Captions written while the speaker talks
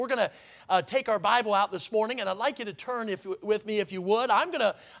We're going to take our Bible out this morning, and I'd like you to turn with me if you would. I'm going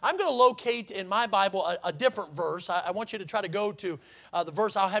to locate in my Bible a different verse. I want you to try to go to the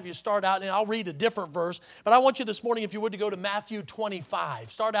verse. I'll have you start out, and I'll read a different verse. But I want you this morning, if you would, to go to Matthew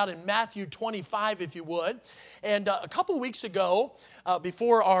 25. Start out in Matthew 25, if you would. And a couple weeks ago,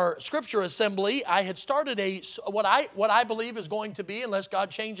 before our scripture assembly, I had started what I believe is going to be, unless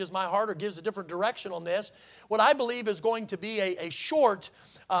God changes my heart or gives a different direction on this, what I believe is going to be a short,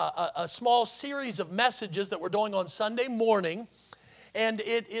 a small series of messages that we're doing on Sunday morning. And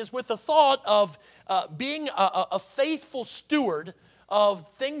it is with the thought of being a faithful steward of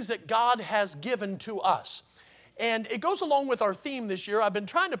things that God has given to us. And it goes along with our theme this year. I've been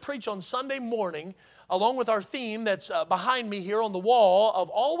trying to preach on Sunday morning along with our theme that's behind me here on the wall of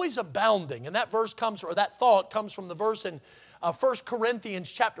always abounding. And that verse comes, or that thought comes from the verse in 1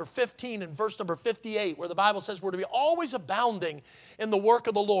 Corinthians chapter 15 and verse number 58, where the Bible says we're to be always abounding in the work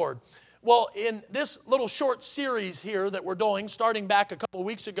of the Lord. Well, in this little short series here that we're doing, starting back a couple of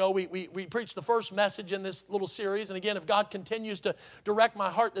weeks ago, we preached the first message in this little series. And again, if God continues to direct my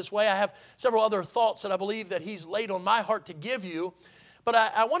heart this way, I have several other thoughts that I believe that He's laid on my heart to give you. But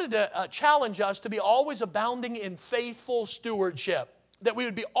I wanted to challenge us to be always abounding in faithful stewardship, that we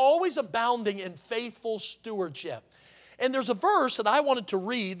would be always abounding in faithful stewardship. And there's a verse that I wanted to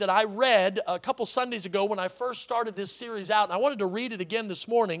read that I read a couple Sundays ago when I first started this series out, and I wanted to read it again this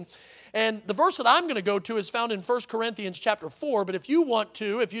morning. And the verse that I'm going to go to is found in 1 Corinthians chapter 4, but if you want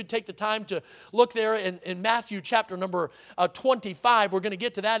to, if you'd take the time to look there in Matthew chapter number 25, we're going to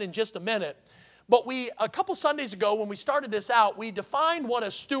get to that in just a minute. But a couple Sundays ago when we started this out, we defined what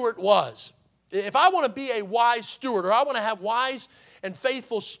a steward was. If I want to be a wise steward, or I want to have wise and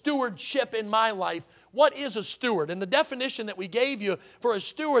faithful stewardship in my life, what is a steward? And the definition that we gave you for a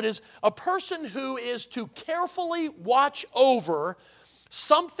steward is a person who is to carefully watch over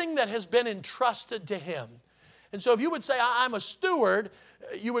something that has been entrusted to him. And so if you would say, I'm a steward,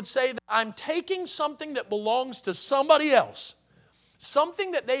 you would say that I'm taking something that belongs to somebody else,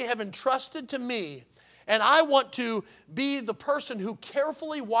 something that they have entrusted to me, and I want to be the person who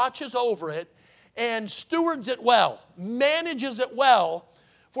carefully watches over it and stewards it well, manages it well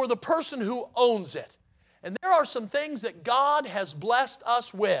for the person who owns it. And there are some things that God has blessed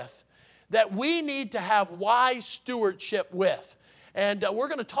us with that we need to have wise stewardship with. And we're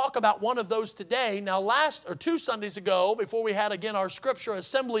going to talk about one of those today. Now, 2 Sundays ago, before we had again our scripture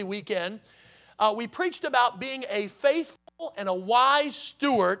assembly weekend, we preached about being a faithful and a wise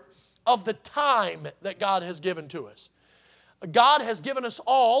steward of the time that God has given to us. God has given us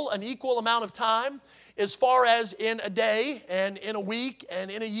all an equal amount of time as far as in a day and in a week and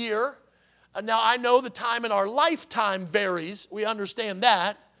in a year. Now, I know the time in our lifetime varies. We understand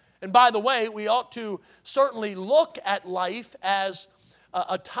that. And by the way, we ought to certainly look at life as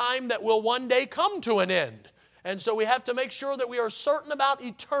a time that will one day come to an end. And so we have to make sure that we are certain about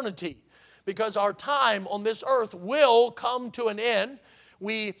eternity, because our time on this earth will come to an end.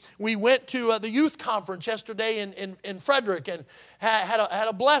 We went to the youth conference yesterday in Frederick and had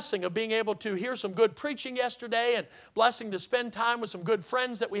a blessing of being able to hear some good preaching yesterday, and blessing to spend time with some good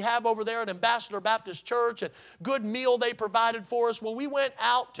friends that we have over there at Ambassador Baptist Church, and good meal they provided for us. Well, we went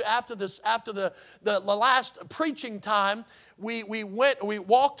out to after the last preaching time, we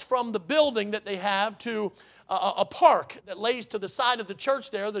walked from the building that they have to a park that lays to the side of the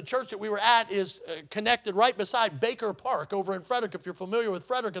church there. The church that we were at is connected right beside Baker Park over in Frederick, if you're familiar with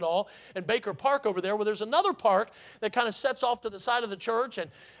Frederick at all, and Baker Park over there, where there's another park that kind of sets off to the side of the church.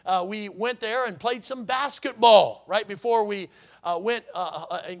 And we went there and played some basketball right before we went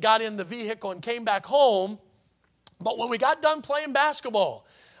and got in the vehicle and came back home. But when we got done playing basketball,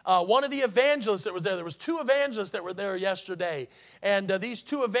 one of the evangelists that was there was 2 evangelists that were there yesterday. And these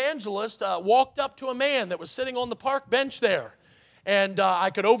 2 evangelists walked up to a man that was sitting on the park bench there. And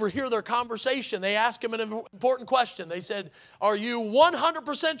I could overhear their conversation. They asked him an important question. They said, are you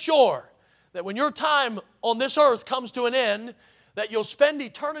 100% sure that when your time on this earth comes to an end, that you'll spend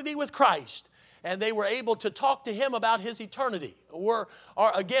eternity with Christ? And they were able to talk to him about his eternity.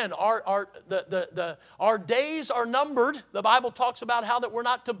 Our days are numbered. The Bible talks about how that we're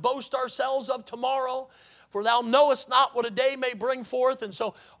not to boast ourselves of tomorrow, for thou knowest not what a day may bring forth. And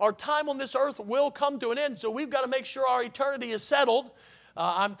so our time on this earth will come to an end. So we've got to make sure our eternity is settled.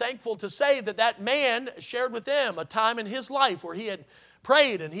 I'm thankful to say that man shared with them a time in his life where he had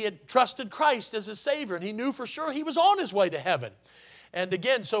prayed and he had trusted Christ as his Savior, and he knew for sure he was on his way to heaven. And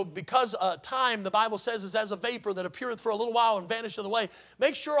again, so because time, the Bible says, is as a vapor that appeareth for a little while and vanisheth away,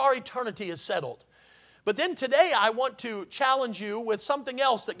 make sure our eternity is settled. But then today I want to challenge you with something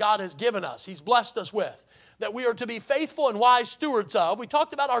else that God has given us. He's blessed us with, that we are to be faithful and wise stewards of. We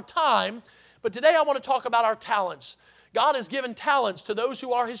talked about our time, but today I want to talk about our talents. God has given talents to those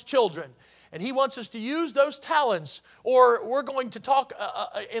who are His children, and He wants us to use those talents, or we're going to talk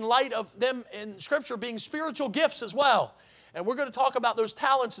in light of them in Scripture being spiritual gifts as well. And we're going to talk about those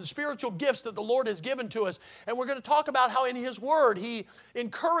talents and spiritual gifts that the Lord has given to us. And we're going to talk about how in His Word He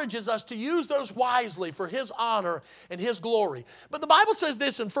encourages us to use those wisely for His honor and His glory. But the Bible says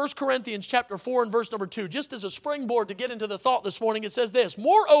this in 1 Corinthians chapter 4 and verse number 2. Just as a springboard to get into the thought this morning, it says this: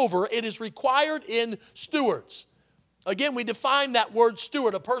 moreover, it is required in stewards. Again, we define that word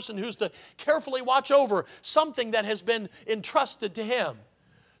steward, a person who's to carefully watch over something that has been entrusted to him.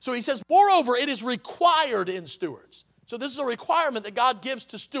 So he says, moreover, it is required in stewards. So this is a requirement that God gives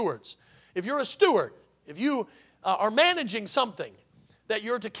to stewards. If you're a steward, if you are managing something that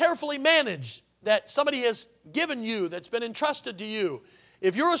you're to carefully manage, that somebody has given you, that's been entrusted to you,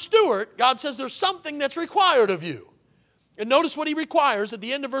 if you're a steward, God says there's something that's required of you. And notice what He requires. At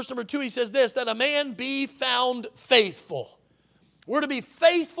the end of verse number 2, He says this, that a man be found faithful. We're to be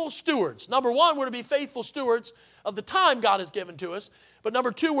faithful stewards. Number one, we're to be faithful stewards of the time God has given to us. But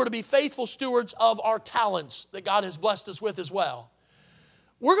number two, we're to be faithful stewards of our talents that God has blessed us with as well.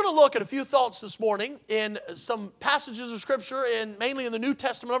 We're going to look at a few thoughts this morning in some passages of Scripture, and mainly in the New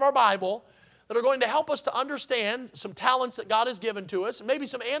Testament of our Bible, that are going to help us to understand some talents that God has given to us, and maybe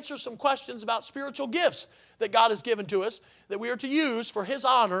some answers, some questions about spiritual gifts that God has given to us that we are to use for His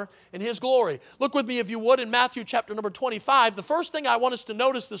honor and His glory. Look with me, if you would, in Matthew chapter number 25. The first thing I want us to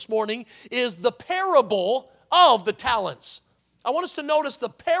notice this morning is the parable of the talents. I want us to notice the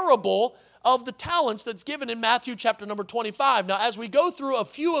parable of the talents that's given in Matthew chapter number 25. Now, as we go through a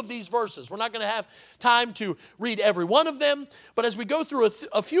few of these verses, we're not going to have time to read every one of them, but as we go through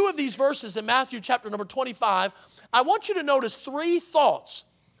a few of these verses in Matthew chapter number 25, I want you to notice three thoughts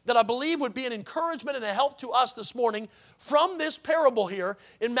that I believe would be an encouragement and a help to us this morning from this parable here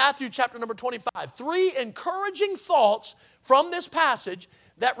in Matthew chapter number 25. Three encouraging thoughts from this passage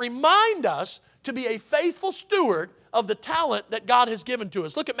that remind us to be a faithful steward of the talent that God has given to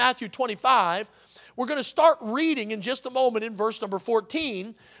us. Look at Matthew 25. We're going to start reading in just a moment in verse number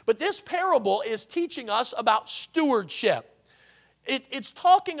 14. But this parable is teaching us about stewardship. It's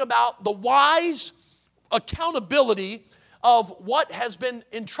talking about the wise accountability of what has been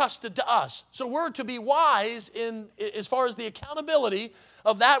entrusted to us. So we're to be wise in as far as the accountability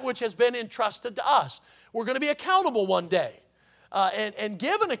of that which has been entrusted to us. We're going to be accountable one day and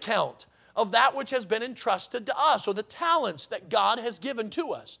give an account of that which has been entrusted to us, or the talents that God has given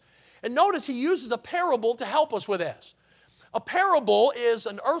to us. And notice He uses a parable to help us with this. A parable is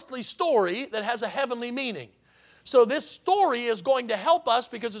an earthly story that has a heavenly meaning. So this story is going to help us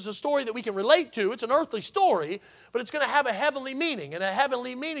because it's a story that we can relate to. It's an earthly story, but it's going to have a heavenly meaning. And a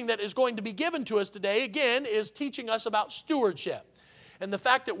heavenly meaning that is going to be given to us today, again, is teaching us about stewardship. And the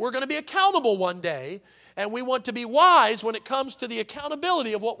fact that we're going to be accountable one day, and we want to be wise when it comes to the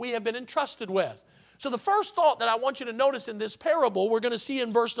accountability of what we have been entrusted with. So the first thought that I want you to notice in this parable, we're going to see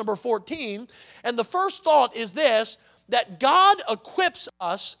in verse number 14. And the first thought is this, that God equips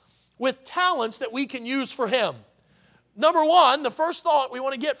us with talents that we can use for Him. Number one, the first thought we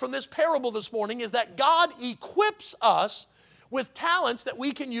want to get from this parable this morning is that God equips us with talents that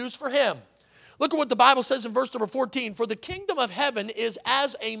we can use for Him. Look at what the Bible says in verse number 14. For the kingdom of heaven is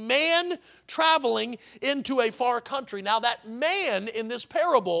as a man traveling into a far country. Now that man in this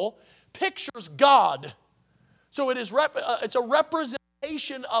parable pictures God. So it's a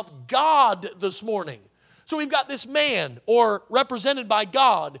representation of God this morning. So we've got this man, or represented by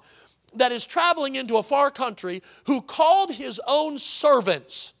God, that is traveling into a far country, who called his own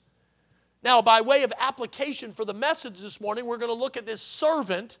servants. Now, by way of application for the message this morning, we're going to look at this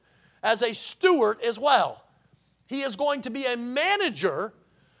servant as a steward as well. He is going to be a manager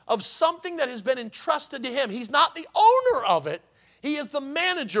of something that has been entrusted to him. He's not the owner of it. He is the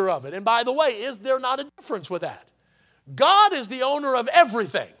manager of it. And by the way, is there not a difference with that? God is the owner of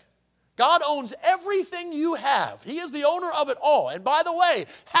everything. God owns everything you have. He is the owner of it all. And by the way,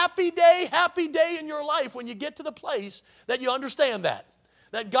 happy day in your life when you get to the place that you understand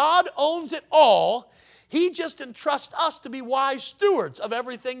that God owns it all. He just entrusts us to be wise stewards of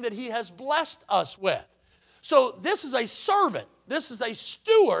everything that He has blessed us with. So this is a servant. This is a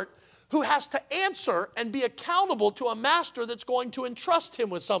steward who has to answer and be accountable to a master that's going to entrust him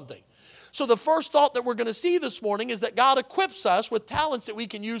with something. So the first thought that we're going to see this morning is that God equips us with talents that we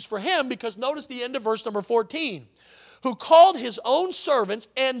can use for Him, because notice the end of verse number 14. Who called His own servants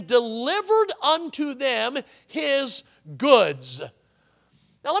and delivered unto them His goods.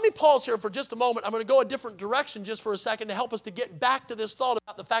 Now let me pause here for just a moment. I'm going to go a different direction just for a second to help us to get back to this thought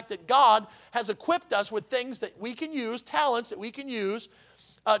about the fact that God has equipped us with things that we can use, talents that we can use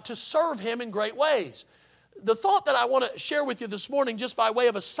to serve Him in great ways. The thought that I want to share with you this morning, just by way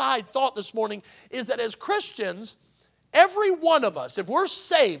of a side thought this morning, is that as Christians, every one of us, if we're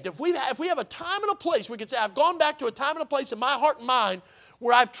saved, if we have a time and a place, we could say, I've gone back to a time and a place in my heart and mind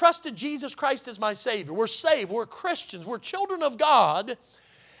where I've trusted Jesus Christ as my Savior. We're saved, we're Christians, we're children of God.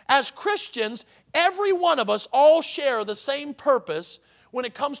 As Christians, every one of us all share the same purpose when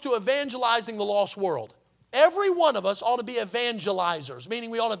it comes to evangelizing the lost world. Every one of us ought to be evangelizers, meaning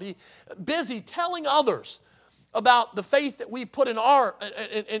we ought to be busy telling others about the faith that we've put in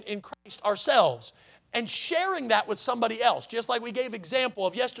Christ ourselves and sharing that with somebody else. Just like we gave example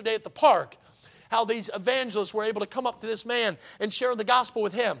of yesterday at the park, how these evangelists were able to come up to this man and share the gospel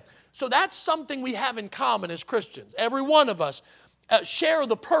with him. So that's something we have in common as Christians. Every one of us share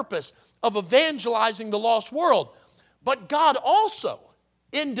the purpose of evangelizing the lost world. But God also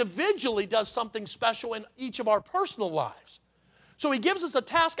individually does something special in each of our personal lives. So He gives us a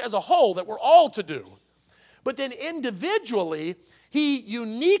task as a whole that we're all to do. But then individually, He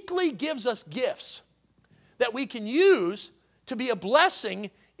uniquely gives us gifts that we can use to be a blessing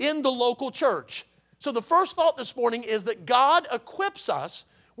in the local church. So the first thought this morning is that God equips us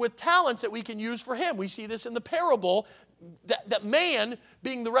with talents that we can use for Him. We see this in the parable, that man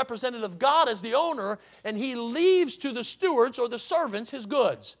being the representative of God as the owner, and he leaves to the stewards or the servants his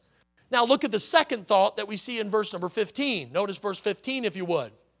goods. Now look at the second thought that we see in verse number 15. Notice verse 15 if you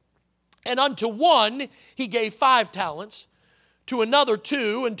would. And unto one he gave 5 talents, to another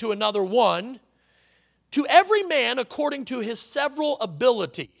 2, and to another 1, to every man according to his several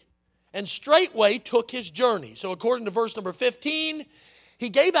ability, and straightway took his journey. So according to verse number 15, He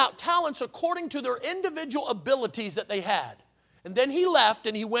gave out talents according to their individual abilities that they had. And then he left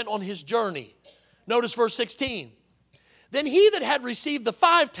and he went on his journey. Notice verse 16. Then he that had received the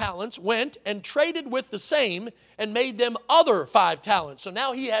 5 talents went and traded with the same and made them other 5 talents. So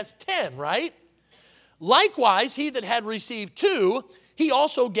now he has 10, right? Likewise, he that had received 2, he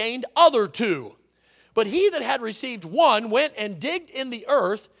also gained other 2. But he that had received 1 went and digged in the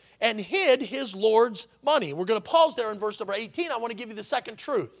earth and hid his Lord's money. We're going to pause there in verse number 18. I want to give you the second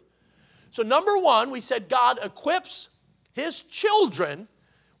truth. So number 1, we said God equips His children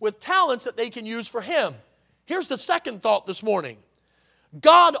with talents that they can use for Him. Here's the second thought this morning.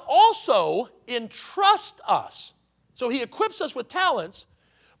 God also entrusts us. So He equips us with talents,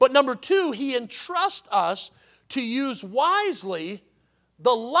 but number 2, He entrusts us to use wisely the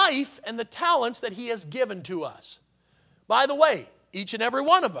life and the talents that He has given to us. By the way, each and every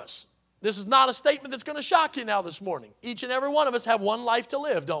one of us, this is not a statement that's going to shock you now this morning. Each and every one of us have one life to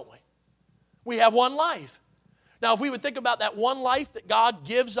live, don't we? We have one life. Now, if we would think about that one life that God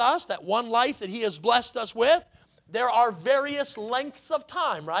gives us, that one life that He has blessed us with, there are various lengths of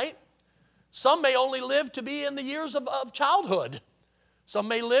time, right? Some may only live to be in the years of childhood. Some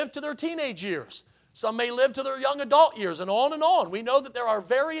may live to their teenage years. Some may live to their young adult years, and on and on. We know that there are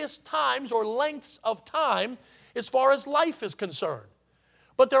various times or lengths of time as far as life is concerned.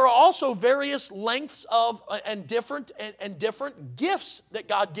 But there are also various lengths of and different gifts that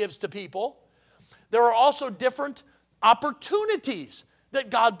God gives to people. There are also different opportunities that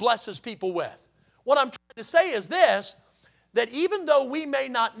God blesses people with. What I'm trying to say is this, that even though we may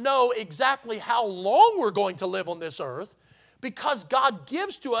not know exactly how long we're going to live on this earth, because God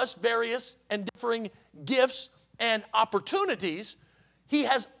gives to us various and differing gifts and opportunities, He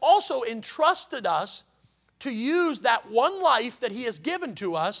has also entrusted us to use that one life that He has given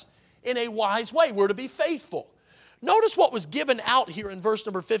to us in a wise way. We're to be faithful. Notice what was given out here in verse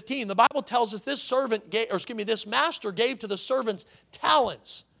number 15. The Bible tells us this master gave to the servants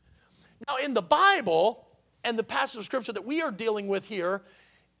talents. Now in the Bible and the passage of Scripture that we are dealing with here,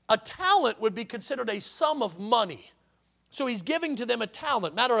 a talent would be considered a sum of money. So he's giving to them a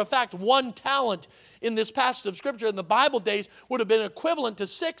talent. Matter of fact, 1 talent in this passage of Scripture in the Bible days would have been equivalent to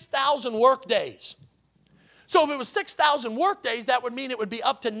 6,000 work days. So if it was 6,000 work days, that would mean it would be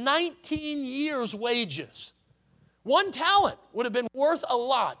up to 19 years' wages. 1 talent would have been worth a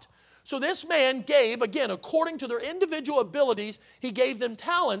lot. So this man gave, again, according to their individual abilities, he gave them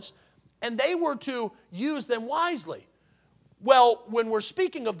talents, and they were to use them wisely. Well, when we're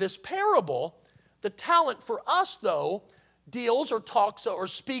speaking of this parable, the talent for us, though, deals or talks or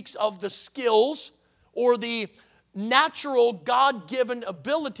speaks of the skills or the natural God-given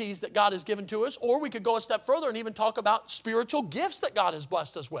abilities that God has given to us, or we could go a step further and even talk about spiritual gifts that God has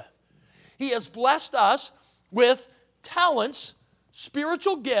blessed us with. He has blessed us with talents,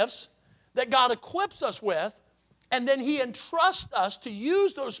 spiritual gifts that God equips us with, And then he entrusts us to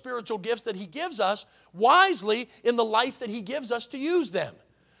use those spiritual gifts that he gives us wisely in the life that he gives us to use them.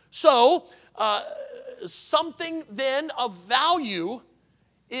 So, something then of value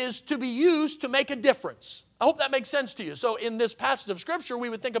is to be used to make a difference. I hope that makes sense to you. So in this passage of Scripture, we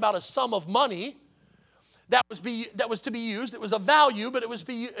would think about a sum of money that was to be used. It was a value, but it was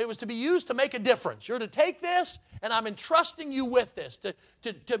to be used to make a difference. You're to take this, and I'm entrusting you with this,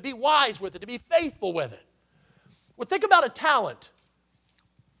 to be wise with it, to be faithful with it. Well, think about a talent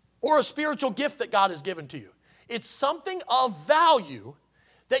or a spiritual gift that God has given to you. It's something of value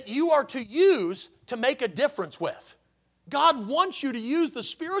that you are to use to make a difference with. God wants you to use the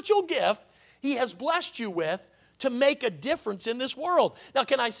spiritual gift he has blessed you with to make a difference in this world. Now,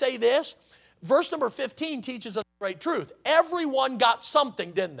 can I say this? Verse number 15 teaches us a great truth. Everyone got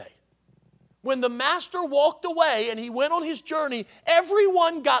something, didn't they? When the master walked away and he went on his journey,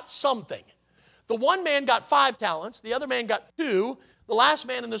 everyone got something. The one man got 5 talents. The other man got 2. The last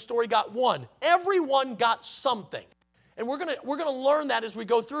man in the story got 1. Everyone got something. And we're going to learn that as we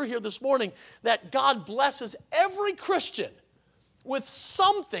go through here this morning, that God blesses every Christian with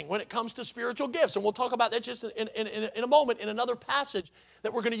something when it comes to spiritual gifts. And we'll talk about that just in a moment in another passage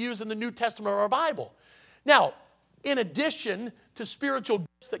that we're going to use in the New Testament of our Bible. Now, in addition to spiritual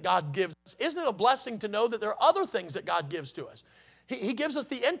gifts that God gives us, isn't it a blessing to know that there are other things that God gives to us? He gives us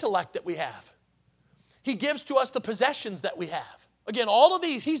the intellect that we have. He gives to us the possessions that we have. Again, all of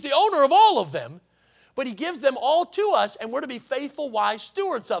these, he's the owner of all of them. But he gives them all to us, and we're to be faithful, wise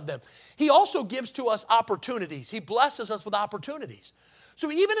stewards of them. He also gives to us opportunities. He blesses us with opportunities.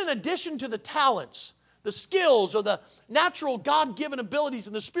 So even in addition to the talents, the skills, or the natural God-given abilities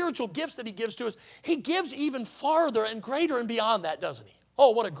and the spiritual gifts that he gives to us, he gives even farther and greater and beyond that, doesn't he? Oh,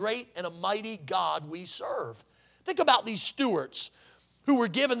 what a great and a mighty God we serve. Think about these stewards who were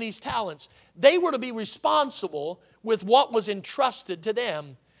given these talents. They were to be responsible with what was entrusted to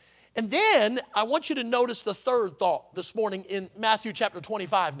them. And then I want you to notice the third thought this morning in Matthew chapter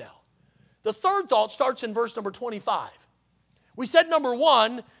 25 now. The third thought starts in verse number 25. We said, number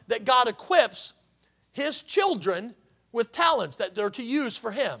 1, that God equips his children with talents that they're to use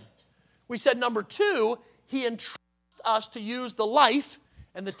for him. We said, number 2, he entrusts us to use the life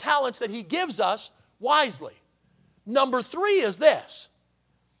and the talents that he gives us wisely. Number 3 is this,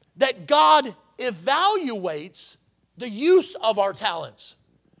 that God evaluates the use of our talents.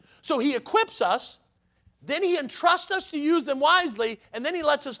 So he equips us, then he entrusts us to use them wisely, and then he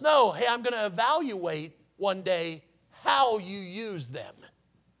lets us know, hey, I'm going to evaluate one day how you use them.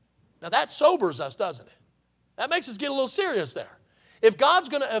 Now that sobers us, doesn't it? That makes us get a little serious there. If God's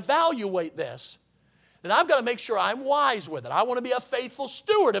going to evaluate this, then I've got to make sure I'm wise with it. I want to be a faithful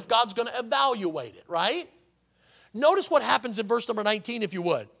steward if God's going to evaluate it, right? Notice what happens in verse number 19, if you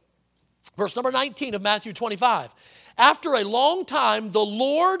would. Verse number 19 of Matthew 25. After a long time, the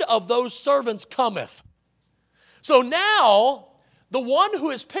Lord of those servants cometh. So now, the one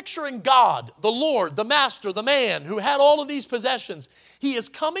who is picturing God, the Lord, the master, the man who had all of these possessions, he is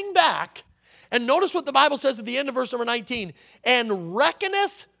coming back. And notice what the Bible says at the end of verse number 19. And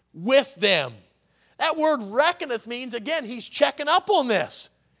reckoneth with them. That word reckoneth means, again, he's checking up on this.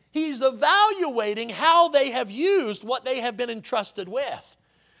 He's evaluating how they have used what they have been entrusted with.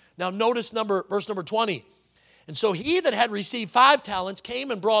 Now notice verse number 20. And so he that had received 5 talents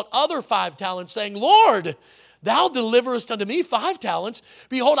came and brought other 5 talents, saying, Lord, thou deliverest unto me 5 talents.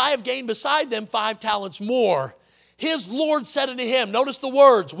 Behold, I have gained beside them 5 talents more. His Lord said unto him, notice the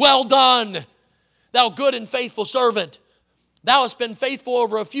words, well done, thou good and faithful servant. Thou hast been faithful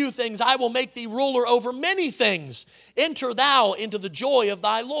over a few things. I will make thee ruler over many things. Enter thou into the joy of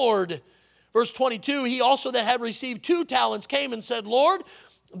thy Lord. Verse 22, he also that had received 2 talents came and said, Lord,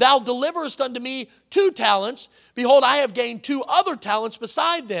 thou deliverest unto me 2 talents. Behold, I have gained 2 other talents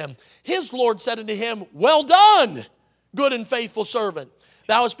beside them. His Lord said unto him, well done, good and faithful servant.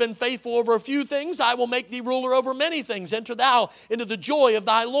 Thou hast been faithful over a few things. I will make thee ruler over many things. Enter thou into the joy of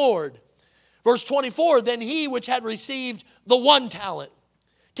thy Lord. Verse 24, then he which had received the 1 talent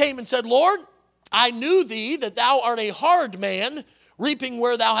came and said, Lord, I knew thee that thou art a hard man, reaping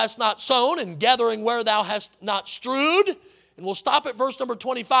where thou hast not sown and gathering where thou hast not strewed. And we'll stop at verse number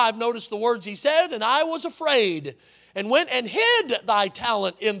 25. Notice the words he said, and I was afraid, and went and hid thy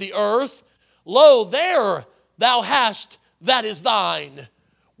talent in the earth. Lo, there thou hast that is thine.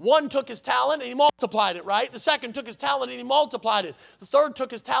 One took his talent and he multiplied it, right? The second took his talent and he multiplied it. The third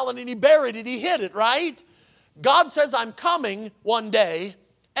took his talent and he buried it, he hid it, right? God says, I'm coming one day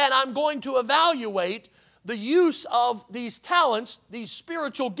and I'm going to evaluate the use of these talents, these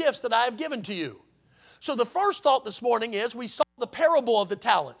spiritual gifts that I have given to you. So the first thought this morning is we saw the parable of the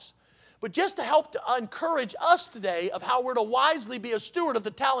talents. But just to help to encourage us today of how we're to wisely be a steward of the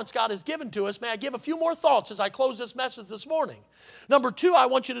talents God has given to us, may I give a few more thoughts as I close this message this morning. Number two, I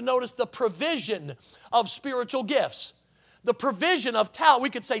want you to notice the provision of spiritual gifts. The provision of talent, we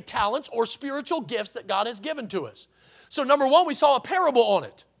could say talents or spiritual gifts that God has given to us. So number one, we saw a parable on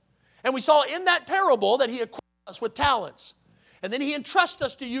it. And we saw in that parable that He equipped us with talents. And then He entrusts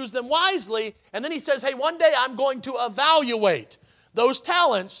us to use them wisely. And then He says, hey, one day I'm going to evaluate those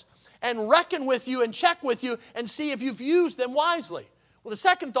talents and reckon with you and check with you and see if you've used them wisely. Well, the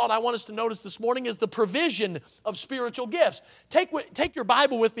second thought I want us to notice this morning is the provision of spiritual gifts. Take your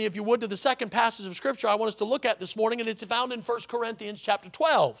Bible with me, if you would, to the second passage of Scripture I want us to look at this morning, and it's found in 1 Corinthians chapter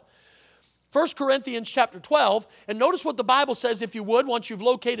 12. 1 Corinthians chapter 12, and notice what the Bible says, if you would, once you've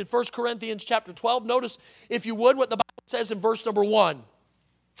located 1 Corinthians chapter 12, notice, if you would, what the Bible says in verse number 1.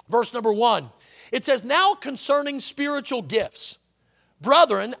 Verse number 1. It says, now concerning spiritual gifts,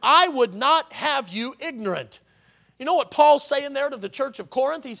 brethren, I would not have you ignorant. You know what Paul's saying there to the church of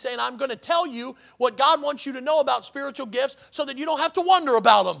Corinth? He's saying, I'm going to tell you what God wants you to know about spiritual gifts so that you don't have to wonder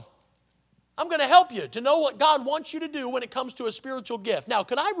about them. I'm going to help you to know what God wants you to do when it comes to a spiritual gift. Now,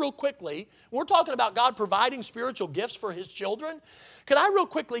 can I real quickly, we're talking about God providing spiritual gifts for His children. Can I real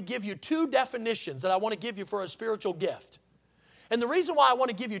quickly give you two definitions that I want to give you for a spiritual gift? And the reason why I want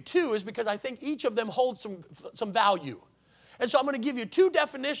to give you two is because I think each of them holds some value. And so I'm going to give you two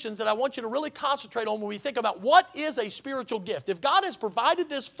definitions that I want you to really concentrate on when we think about what is a spiritual gift. If God has provided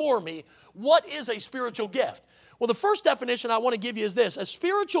this for me, what is a spiritual gift? Well, the first definition I want to give you is this. A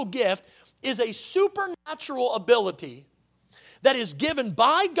spiritual gift is a supernatural ability that is given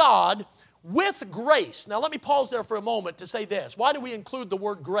by God with grace. Now, let me pause there for a moment to say this. Why do we include the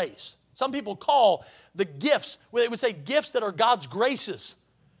word grace? Some people call the gifts, they would say gifts that are God's graces.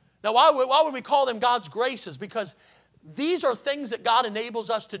 Now, why would we call them God's graces? Because these are things that God enables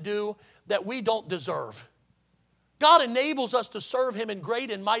us to do that we don't deserve. God enables us to serve Him in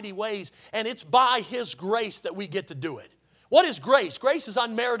great and mighty ways, and it's by His grace that we get to do it. What is grace? Grace is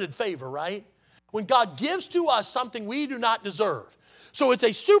unmerited favor, right? When God gives to us something we do not deserve. So it's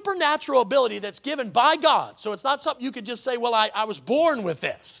a supernatural ability that's given by God. So it's not something you could just say, well, I was born with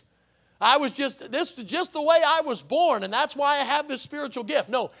this. This is just the way I was born, and that's why I have this spiritual gift.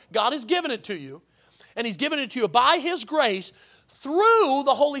 No, God has given it to you. And He's given it to you by His grace through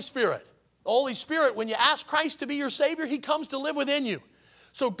the Holy Spirit. The Holy Spirit, when you ask Christ to be your Savior, He comes to live within you.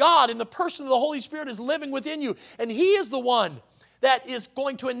 So God, in the person of the Holy Spirit, is living within you. And He is the one that is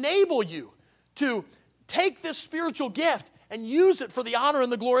going to enable you to take this spiritual gift and use it for the honor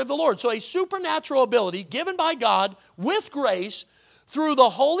and the glory of the Lord. So a supernatural ability given by God with grace through the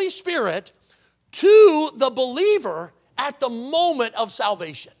Holy Spirit to the believer at the moment of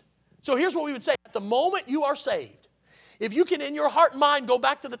salvation. So here's what we would say. At the moment you are saved, if you can in your heart and mind go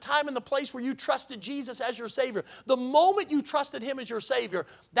back to the time and the place where you trusted Jesus as your Savior, the moment you trusted Him as your Savior,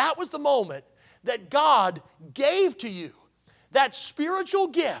 that was the moment that God gave to you that spiritual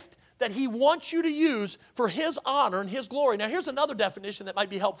gift that He wants you to use for His honor and His glory. Now here's another definition that might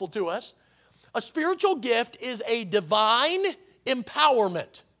be helpful to us. A spiritual gift is a divine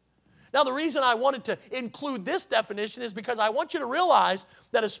empowerment. Now, the reason I wanted to include this definition is because I want you to realize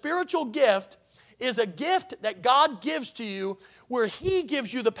that a spiritual gift is a gift that God gives to you where He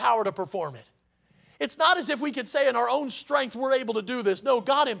gives you the power to perform it. It's not as if we could say in our own strength we're able to do this. No,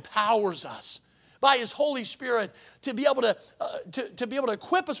 God empowers us by His Holy Spirit to be able to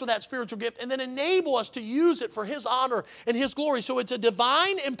equip us with that spiritual gift and then enable us to use it for His honor and His glory. So it's a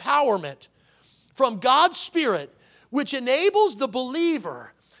divine empowerment from God's Spirit which enables the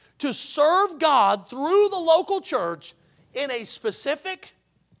believer to serve God through the local church in a specific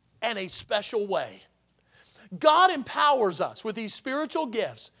and a special way. God empowers us with these spiritual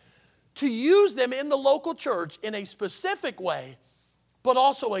gifts to use them in the local church in a specific way, but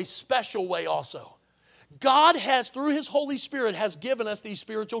also a special way also. God has, through His Holy Spirit, has given us these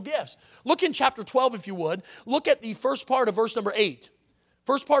spiritual gifts. Look in chapter 12, if you would. Look at the first part of verse number 8.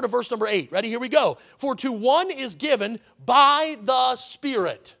 First part of verse number 8. Ready? Here we go. For to one is given by the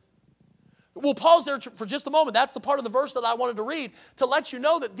Spirit. We'll pause there for just a moment. That's the part of the verse that I wanted to read to let you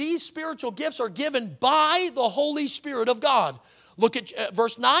know that these spiritual gifts are given by the Holy Spirit of God. Look at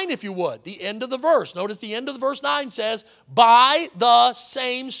verse 9, if you would, the end of the verse. Notice the end of the verse 9 says, by the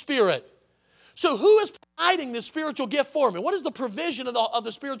same Spirit. So who is providing this spiritual gift for me? What is the provision of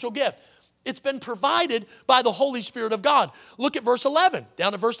the spiritual gift? It's been provided by the Holy Spirit of God. Look at verse 11,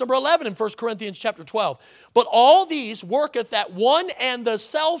 down to verse number 11 in 1 Corinthians chapter 12. But all these worketh that one and the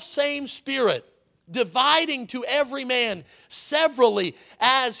selfsame Spirit, dividing to every man severally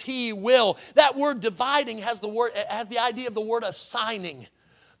as He will. That word dividing has the idea of the word assigning.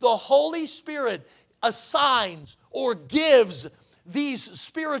 The Holy Spirit assigns or gives these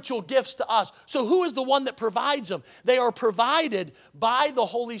spiritual gifts to us. So who is the one that provides them? They are provided by the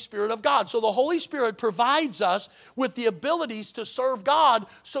Holy Spirit of God. So the Holy Spirit provides us with the abilities to serve God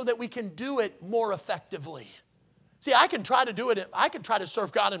so that we can do it more effectively. See, I can try to do it. I can try to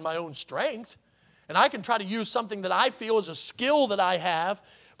serve God in my own strength. And I can try to use something that I feel is a skill that I have.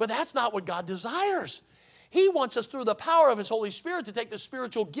 But that's not what God desires. He wants us through the power of His Holy Spirit to take the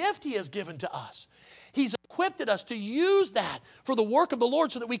spiritual gift He has given to us. He's equipped us to use that for the work of the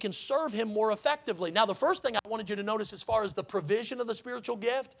Lord so that we can serve Him more effectively. Now, the first thing I wanted you to notice as far as the provision of the spiritual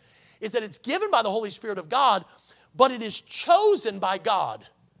gift is that it's given by the Holy Spirit of God, but it is chosen by God.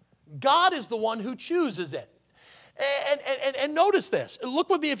 God is the one who chooses it. And notice this. Look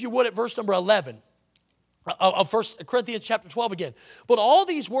with me, if you would, at verse number 11 of 1 Corinthians chapter 12 again. But all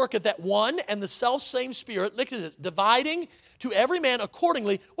these work at that one and the self-same Spirit, look at this, dividing to every man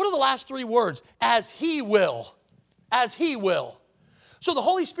accordingly. What are the last three words? As He will. As He will. So the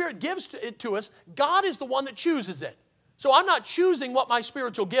Holy Spirit gives it to us. God is the one that chooses it. So I'm not choosing what my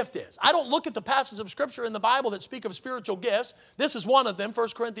spiritual gift is. I don't look at the passages of Scripture in the Bible that speak of spiritual gifts. This is one of them, 1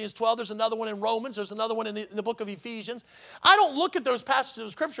 Corinthians 12. There's another one in Romans. There's another one in the book of Ephesians. I don't look at those passages of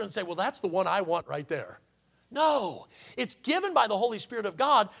Scripture and say, well, that's the one I want right there. No, it's given by the Holy Spirit of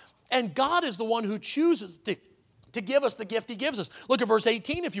God, and God is the one who chooses to give us the gift He gives us. Look at verse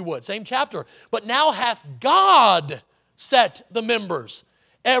 18, if you would, same chapter. But now hath God set the members,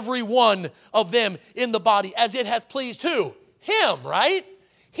 every one of them in the body, as it hath pleased who? Him, right?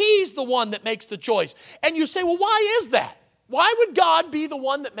 He's the one that makes the choice. And you say, well, why is that? Why would God be the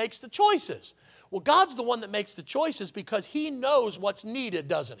one that makes the choices? Well, God's the one that makes the choices because He knows what's needed,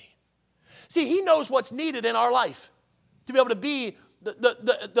 doesn't He? See, He knows what's needed in our life to be able to be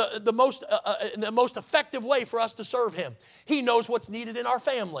the most effective way for us to serve Him. He knows what's needed in our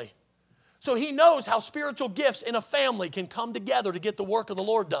family. So He knows how spiritual gifts in a family can come together to get the work of the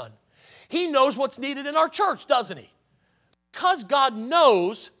Lord done. He knows what's needed in our church, doesn't He? Because God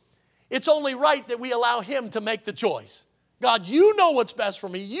knows, it's only right that we allow Him to make the choice. God, You know what's best for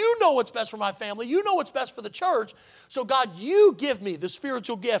me. You know what's best for my family. You know what's best for the church. So God, You give me the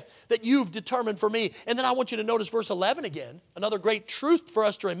spiritual gift that You've determined for me. And then I want you to notice verse 11 again, another great truth for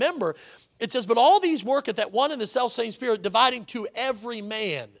us to remember. It says, but all these work at that one and the selfsame Spirit, dividing to every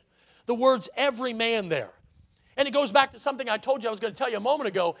man. The words every man there. And it goes back to something I told you I was going to tell you a moment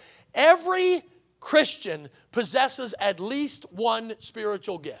ago. Every Christian possesses at least one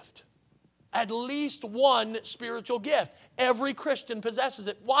spiritual gift. At least one spiritual gift. Every Christian possesses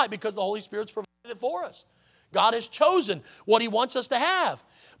it. Why? Because the Holy Spirit's provided it for us. God has chosen what He wants us to have.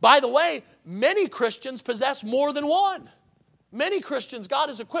 By the way, many Christians possess more than one. Many Christians, God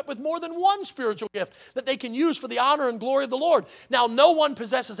has equipped with more than one spiritual gift that they can use for the honor and glory of the Lord. Now, no one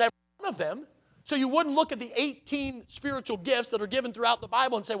possesses every one of them. So you wouldn't look at the 18 spiritual gifts that are given throughout the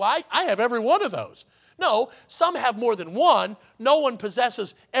Bible and say, well, I have every one of those. No, some have more than one. No one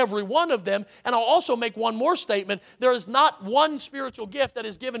possesses every one of them. And I'll also make one more statement. There is not one spiritual gift that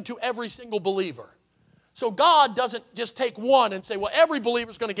is given to every single believer. So God doesn't just take one and say, well, every believer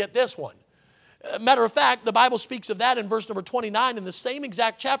is going to get this one. Matter of fact, the Bible speaks of that in verse number 29. In the same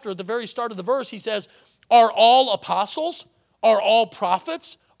exact chapter, at the very start of the verse, He says, are all apostles? Are all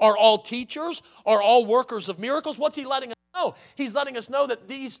prophets? Are all teachers? Are all workers of miracles? What's He letting us know? He's letting us know that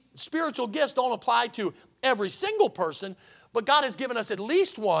these spiritual gifts don't apply to every single person, but God has given us at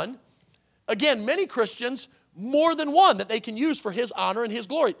least one. Again, many Christians, more than one that they can use for His honor and His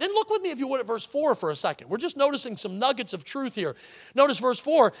glory. Then look with me, if you would, at verse 4 for a second. We're just noticing some nuggets of truth here. Notice verse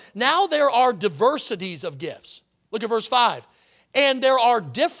 4. Now there are diversities of gifts. Look at verse 5. And there are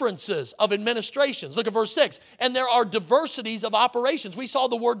differences of administrations. Look at verse 6. And there are diversities of operations. We saw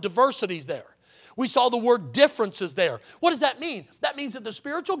the word diversities there. We saw the word differences there. What does that mean? That means that the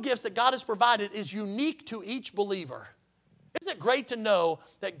spiritual gifts that God has provided is unique to each believer. Isn't it great to know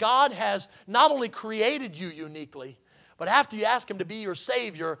that God has not only created you uniquely, but after you ask Him to be your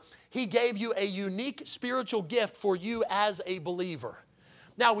Savior, He gave you a unique spiritual gift for you as a believer.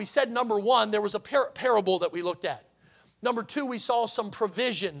 Now, we said number one, there was a parable that we looked at. Number two, we saw some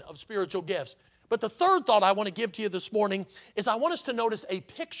provision of spiritual gifts. But the third thought I want to give to you this morning is I want us to notice a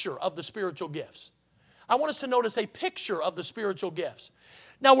picture of the spiritual gifts. I want us to notice a picture of the spiritual gifts.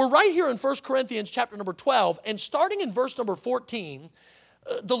 Now, we're right here in 1 Corinthians chapter number 12, and starting in verse number 14,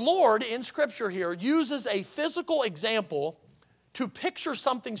 the Lord in Scripture here uses a physical example to picture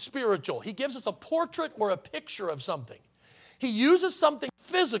something spiritual. He gives us a portrait or a picture of something. He uses something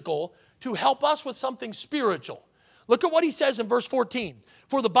physical to help us with something spiritual. Look at what He says in verse 14.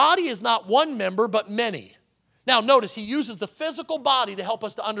 For the body is not one member, but many. Now notice, he uses the physical body to help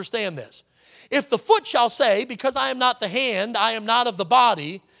us to understand this. If the foot shall say, because I am not the hand, I am not of the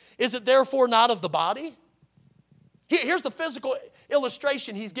body, is it therefore not of the body? Here's the physical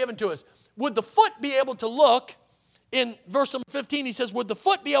illustration he's given to us. Would the foot be able to look, in verse number 15, he says, would the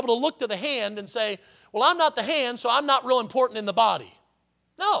foot be able to look to the hand and say, well, I'm not the hand, so I'm not real important in the body?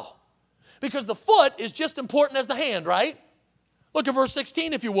 No, because the foot is just important as the hand, right? Look at verse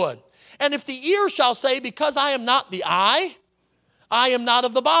 16 if you would. And if the ear shall say, because I am not the eye, I am not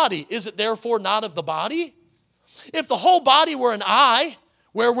of the body, is it therefore not of the body? If the whole body were an eye,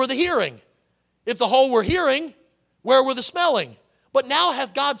 where were the hearing? If the whole were hearing, where were the smelling? But now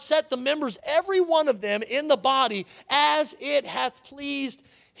hath God set the members, every one of them, in the body as it hath pleased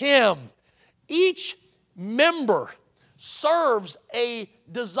him. Each member serves a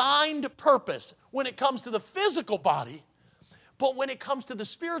designed purpose when it comes to the physical body, but when it comes to the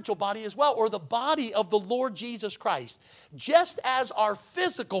spiritual body as well, or the body of the Lord Jesus Christ. Just as our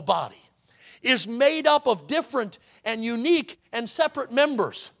physical body is made up of different and unique and separate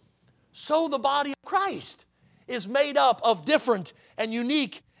members, so the body of Christ is made up of different and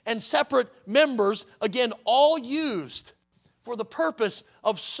unique and separate members, again, all used for the purpose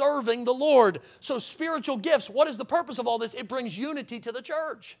of serving the Lord. So spiritual gifts, what is the purpose of all this? It brings unity to the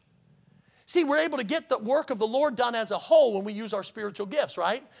church. See, we're able to get the work of the Lord done as a whole when we use our spiritual gifts,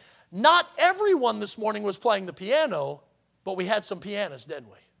 right? Not everyone this morning was playing the piano, but we had some pianists, didn't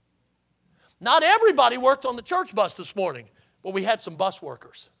we? Not everybody worked on the church bus this morning, but we had some bus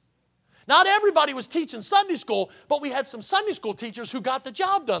workers. Not everybody was teaching Sunday school, but we had some Sunday school teachers who got the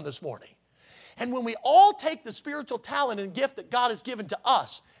job done this morning. And when we all take the spiritual talent and gift that God has given to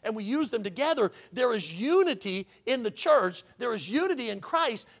us and we use them together, there is unity in the church, there is unity in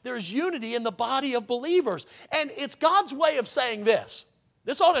Christ, there is unity in the body of believers. And it's God's way of saying this.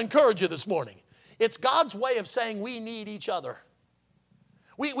 This ought to encourage you this morning. It's God's way of saying we need each other.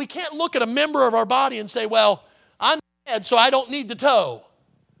 We can't look at a member of our body and say, well, I'm dead, so I don't need the toe.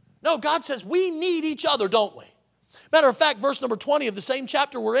 No, God says we need each other, don't we? Matter of fact, verse number 20 of the same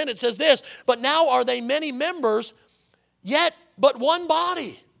chapter we're in, it says this, but now are they many members, yet but one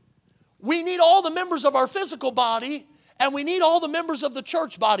body. We need all the members of our physical body, and we need all the members of the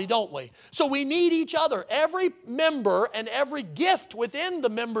church body, don't we? So we need each other. Every member and every gift within the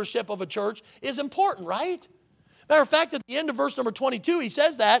membership of a church is important, right? Matter of fact, at the end of verse number 22, he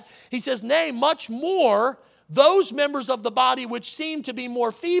says that. He says, nay, much more, those members of the body which seem to be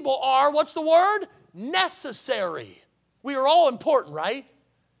more feeble are, what's the word? Necessary. We are all important, right?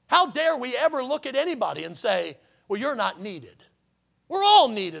 How dare we ever look at anybody and say, well, you're not needed. We're all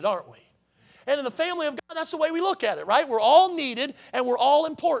needed, aren't we? And in the family of God, that's the way we look at it, right? We're all needed and we're all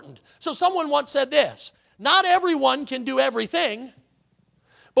important. So someone once said this, not everyone can do everything,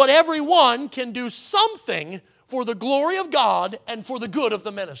 but everyone can do something for the glory of God and for the good of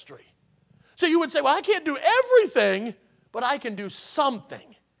the ministry. So you would say, well, I can't do everything, but I can do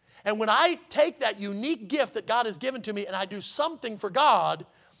something. And when I take that unique gift that God has given to me and I do something for God,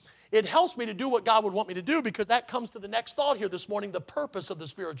 it helps me to do what God would want me to do, because that comes to the next thought here this morning, the purpose of the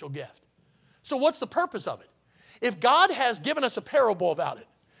spiritual gift. So what's the purpose of it? If God has given us a parable about it,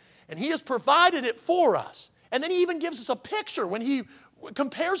 and He has provided it for us, and then He even gives us a picture when He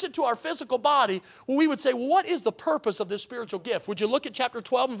compares it to our physical body, well, we would say, well, what is the purpose of this spiritual gift? Would you look at chapter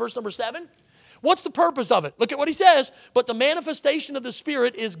 12 and verse number 7? What's the purpose of it? Look at what he says. But the manifestation of the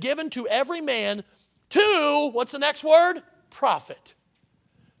Spirit is given to every man to, what's the next word? Profit.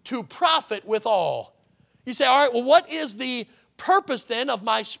 To profit withal. You say, all right, well, what is the purpose then of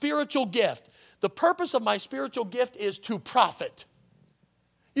my spiritual gift? The purpose of my spiritual gift is to profit.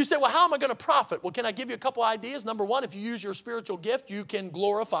 You say, well, how am I going to profit? Well, can I give you a couple ideas? Number one, if you use your spiritual gift, you can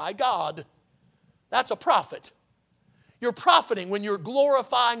glorify God. That's a profit. You're profiting when you're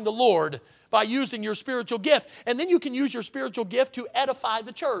glorifying the Lord by using your spiritual gift. And then you can use your spiritual gift to edify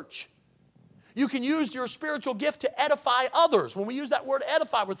the church. You can use your spiritual gift to edify others. When we use that word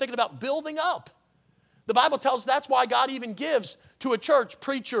edify, we're thinking about building up. The Bible tells us that's why God even gives to a church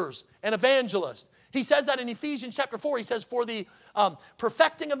preachers and evangelists. He says that in Ephesians chapter 4. He says, for the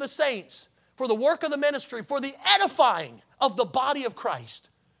perfecting of the saints, for the work of the ministry, for the edifying of the body of Christ.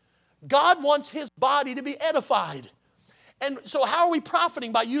 God wants His body to be edified. And so how are we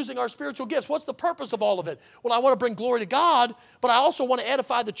profiting by using our spiritual gifts? What's the purpose of all of it? Well, I want to bring glory to God, but I also want to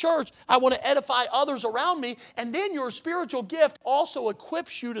edify the church. I want to edify others around me. And then your spiritual gift also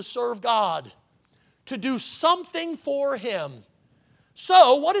equips you to serve God, to do something for Him.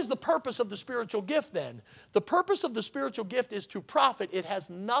 So what is the purpose of the spiritual gift then? The purpose of the spiritual gift is to profit. It has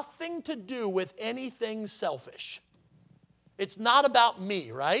nothing to do with anything selfish. It's not about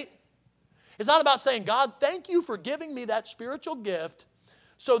me, right? It's not about saying, God, thank you for giving me that spiritual gift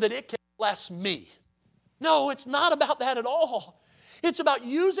so that it can bless me. No, it's not about that at all. It's about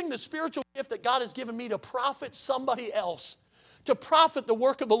using the spiritual gift that God has given me to profit somebody else, to profit the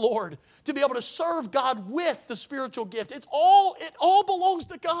work of the Lord, to be able to serve God with the spiritual gift. It all belongs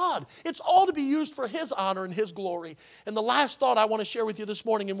to God. It's all to be used for His honor and His glory. And the last thought I want to share with you this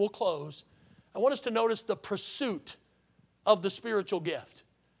morning, and we'll close, I want us to notice the pursuit of the spiritual gift.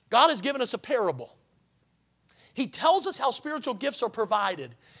 God has given us a parable. He tells us how spiritual gifts are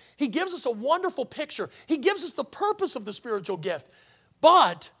provided. He gives us a wonderful picture. He gives us the purpose of the spiritual gift.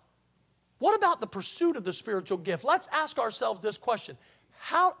 But what about the pursuit of the spiritual gift? Let's ask ourselves this question.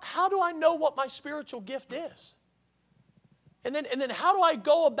 How do I know what my spiritual gift is? And then how do I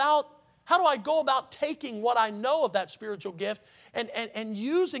go about taking what I know of that spiritual gift and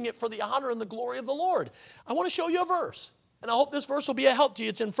using it for the honor and the glory of the Lord? I want to show you a verse. And I hope this verse will be a help to you.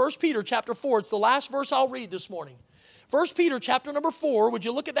 It's in 1 Peter chapter 4. It's the last verse I'll read this morning. 1 Peter chapter number 4. Would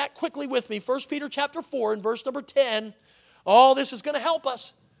you look at that quickly with me? 1 Peter chapter 4 and verse number 10. Oh, this is going to help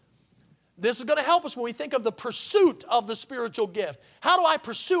us. This is going to help us when we think of the pursuit of the spiritual gift. How do I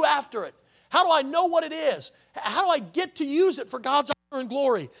pursue after it? How do I know what it is? How do I get to use it for God's honor and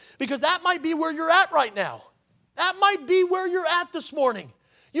glory? Because that might be where you're at right now. That might be where you're at this morning.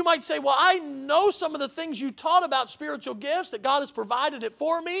 You might say, well, I know some of the things you taught about spiritual gifts, that God has provided it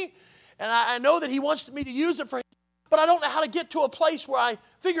for me, and I know that He wants me to use it for His, but I don't know how to get to a place where I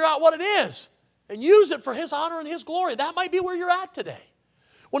figure out what it is and use it for His honor and His glory. That might be where you're at today.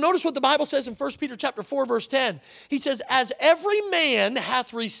 Well, notice what the Bible says in 1 Peter chapter 4, verse 10. He says, as every man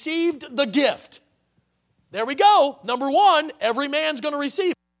hath received the gift. There we go. Number one, every man's going to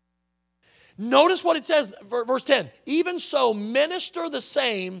receive. Notice what it says, verse 10. Even so, minister the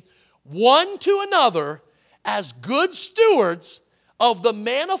same one to another as good stewards of the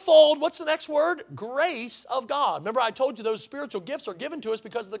manifold, what's the next word? Grace of God. Remember, I told you those spiritual gifts are given to us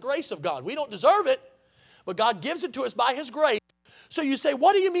because of the grace of God. We don't deserve it, but God gives it to us by His grace. So you say,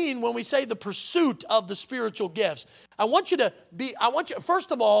 what do you mean when we say the pursuit of the spiritual gifts?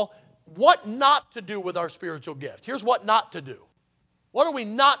 First of all, what not to do with our spiritual gift. Here's what not to do. What are we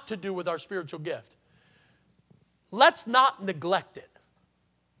not to do with our spiritual gift? Let's not neglect it.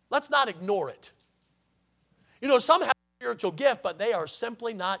 Let's not ignore it. You know, some have a spiritual gift, but they are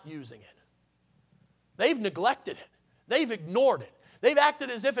simply not using it. They've neglected it. They've ignored it. They've acted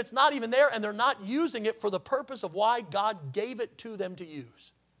as if it's not even there, and they're not using it for the purpose of why God gave it to them to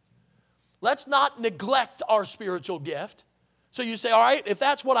use. Let's not neglect our spiritual gift. So you say, all right, if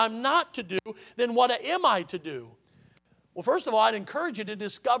that's what I'm not to do, then what am I to do? Well, first of all, I'd encourage you to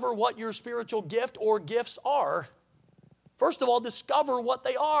discover what your spiritual gift or gifts are. First of all, discover what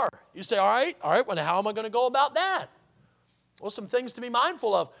they are. You say, all right, well, how am I going to go about that? Well, some things to be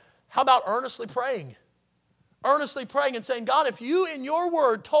mindful of. How about earnestly praying? Earnestly praying and saying, God, if you in your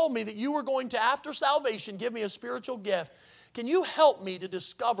word told me that you were going to, after salvation, give me a spiritual gift, can you help me to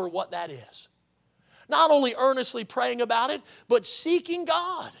discover what that is? Not only earnestly praying about it, but seeking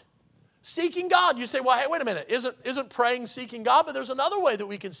God. Seeking God. You say, well, hey, wait a minute. Isn't praying seeking God? But there's another way that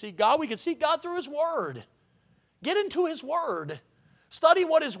we can seek God. We can seek God through His Word. Get into His Word. Study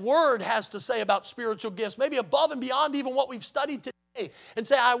what His Word has to say about spiritual gifts, maybe above and beyond even what we've studied today, and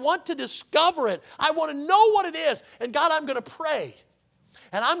say, I want to discover it. I want to know what it is. And God, I'm going to pray.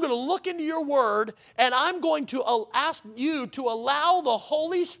 And I'm going to look into your Word, and I'm going to ask you to allow the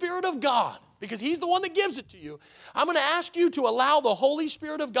Holy Spirit of God, because He's the one that gives it to you. I'm going to ask you to allow the Holy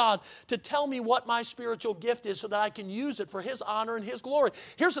Spirit of God to tell me what my spiritual gift is so that I can use it for His honor and His glory.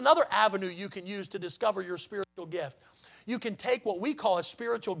 Here's another avenue you can use to discover your spiritual gift. You can take what we call a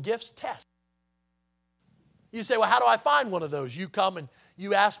spiritual gifts test. You say, well, how do I find one of those? You come and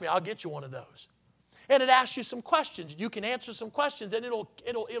you ask me, I'll get you one of those. And it asks you some questions. You can answer some questions, and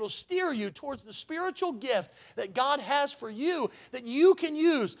it'll steer you towards the spiritual gift that God has for you that you can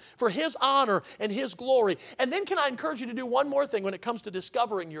use for His honor and His glory. And then can I encourage you to do one more thing when it comes to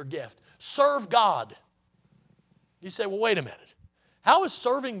discovering your gift? Serve God. You say, well, wait a minute. How is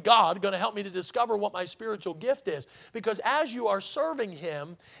serving God going to help me to discover what my spiritual gift is? Because as you are serving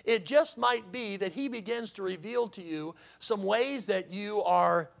Him, it just might be that He begins to reveal to you some ways that you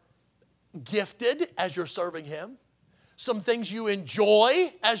are gifted as you're serving Him, some things you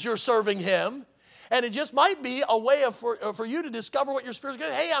enjoy as you're serving Him, and it just might be a way for you to discover what your spiritual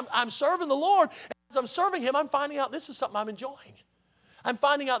gift is. Hey, I'm serving the Lord, and as I'm serving Him, I'm finding out this is something I'm enjoying. I'm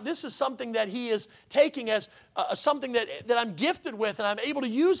finding out this is something that He is taking as something that I'm gifted with, and I'm able to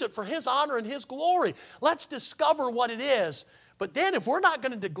use it for His honor and His glory. Let's discover what it is. But then if we're not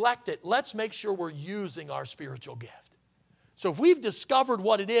going to neglect it, let's make sure we're using our spiritual gift. So if we've discovered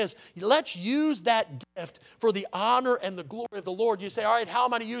what it is, let's use that gift for the honor and the glory of the Lord. You say, all right, how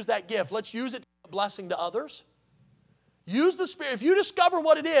am I to use that gift? Let's use it to be a blessing to others. Use the Spirit. If you discover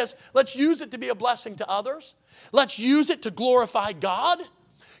what it is, let's use it to be a blessing to others. Let's use it to glorify God.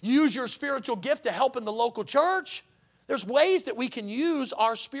 Use your spiritual gift to help in the local church. There's ways that we can use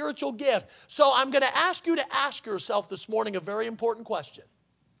our spiritual gift. So I'm going to ask you to ask yourself this morning a very important question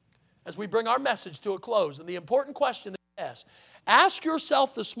as we bring our message to a close. And the important question is, ask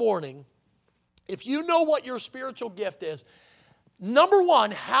yourself this morning, if you know what your spiritual gift is, number one,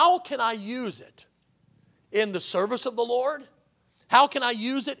 how can I use it in the service of the Lord? How can I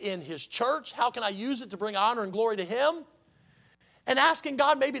use it in His church? How can I use it to bring honor and glory to Him? And asking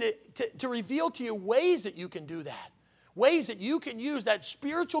God maybe to reveal to you ways that you can do that. Ways that you can use that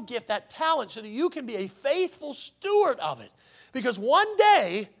spiritual gift, that talent, so that you can be a faithful steward of it. Because one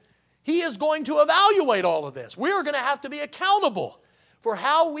day, He is going to evaluate all of this. We are going to have to be accountable for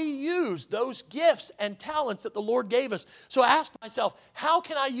how we use those gifts and talents that the Lord gave us. So I ask myself, how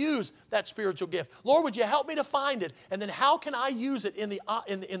can I use that spiritual gift? Lord, would you help me to find it? And then how can I use it in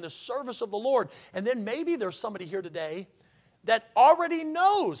the service of the Lord? And then maybe there's somebody here today that already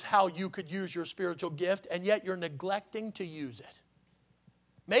knows how you could use your spiritual gift, and yet you're neglecting to use it.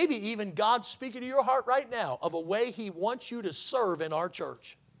 Maybe even God's speaking to your heart right now of a way He wants you to serve in our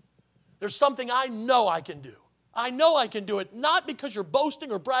church. There's something I know I can do. I know I can do it, not because you're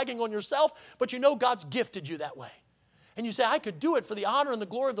boasting or bragging on yourself, but you know God's gifted you that way. And you say, I could do it for the honor and the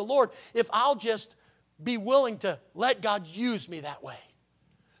glory of the Lord if I'll just be willing to let God use me that way.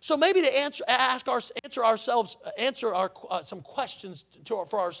 So maybe to answer some questions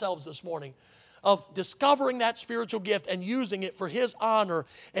for ourselves this morning of discovering that spiritual gift and using it for His honor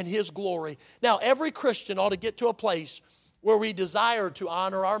and His glory. Now, every Christian ought to get to a place where we desire to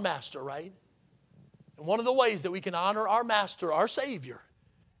honor our Master, right? And one of the ways that we can honor our Master, our Savior,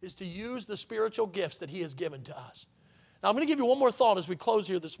 is to use the spiritual gifts that He has given to us. Now, I'm going to give you one more thought as we close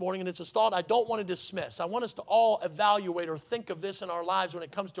here this morning, and it's a thought I don't want to dismiss. I want us to all evaluate or think of this in our lives when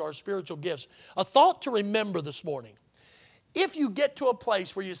it comes to our spiritual gifts. A thought to remember this morning. If you get to a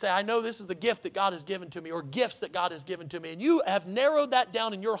place where you say, I know this is the gift that God has given to me, or gifts that God has given to me, and you have narrowed that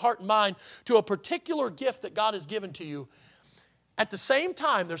down in your heart and mind to a particular gift that God has given to you, at the same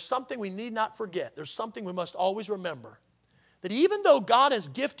time, there's something we need not forget. There's something we must always remember. That even though God has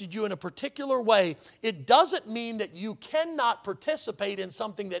gifted you in a particular way, it doesn't mean that you cannot participate in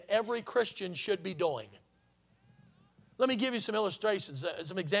something that every Christian should be doing. Let me give you some illustrations,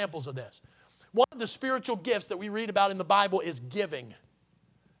 some examples of this. One of the spiritual gifts that we read about in the Bible is giving.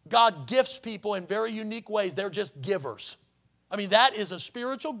 God gifts people in very unique ways. They're just givers. I mean, that is a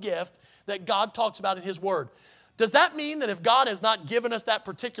spiritual gift that God talks about in His Word. Does that mean that if God has not given us that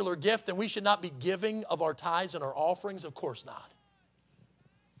particular gift, then we should not be giving of our tithes and our offerings? Of course not.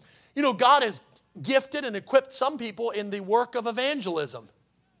 You know, God has gifted and equipped some people in the work of evangelism.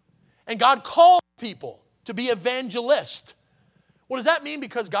 And God called people to be evangelists. What does that mean?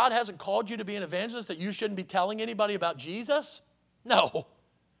 Because God hasn't called you to be an evangelist that you shouldn't be telling anybody about Jesus? No.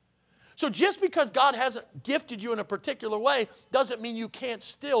 So just because God hasn't gifted you in a particular way doesn't mean you can't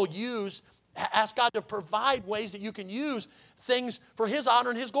still ask God to provide ways that you can use things for His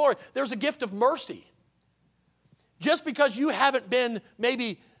honor and His glory. There's a gift of mercy. Just because you haven't been,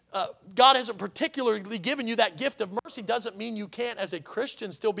 God hasn't particularly given you that gift of mercy doesn't mean you can't, as a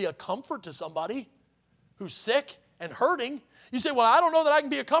Christian, still be a comfort to somebody who's sick and hurting. You say, well, I don't know that I can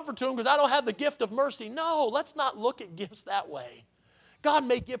be a comfort to him because I don't have the gift of mercy. No, let's not look at gifts that way. God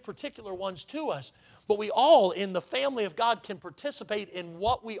may give particular ones to us, but we all in the family of God can participate in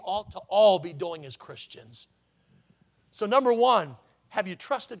what we ought to all be doing as Christians. So number one, have you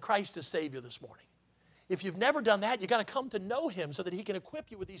trusted Christ as Savior this morning? If you've never done that, you've got to come to know Him so that He can equip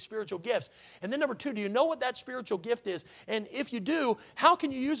you with these spiritual gifts. And then number two, do you know what that spiritual gift is? And if you do, how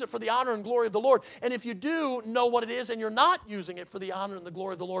can you use it for the honor and glory of the Lord? And if you do know what it is and you're not using it for the honor and the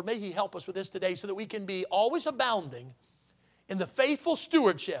glory of the Lord, may He help us with this today so that we can be always abounding in the faithful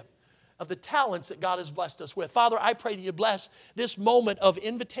stewardship of the talents that God has blessed us with. Father, I pray that you bless this moment of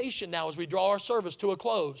invitation now as we draw our service to a close.